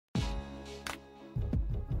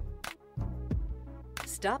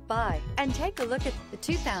Stop by and take a look at the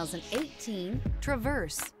 2018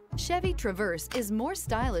 Traverse. Chevy Traverse is more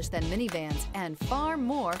stylish than minivans and far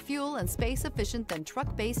more fuel and space efficient than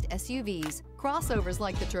truck-based SUVs. Crossovers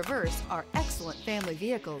like the Traverse are excellent family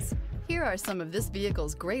vehicles. Here are some of this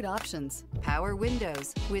vehicle's great options: power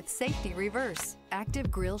windows with safety reverse,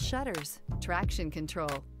 active grille shutters, traction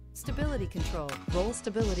control, stability control, roll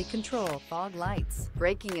stability control, fog lights,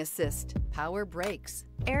 braking assist, power brakes,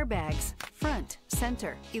 airbags, front,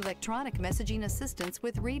 center, electronic messaging assistance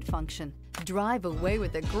with read function. Drive away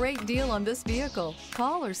with a great deal on this vehicle.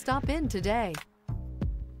 Call or stop in today.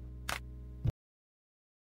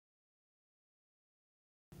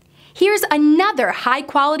 Here's another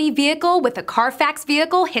high-quality vehicle with a Carfax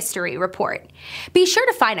Vehicle History Report. Be sure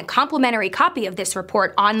to find a complimentary copy of this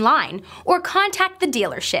report online or contact the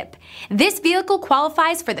dealership. This vehicle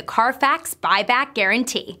qualifies for the Carfax Buyback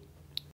Guarantee.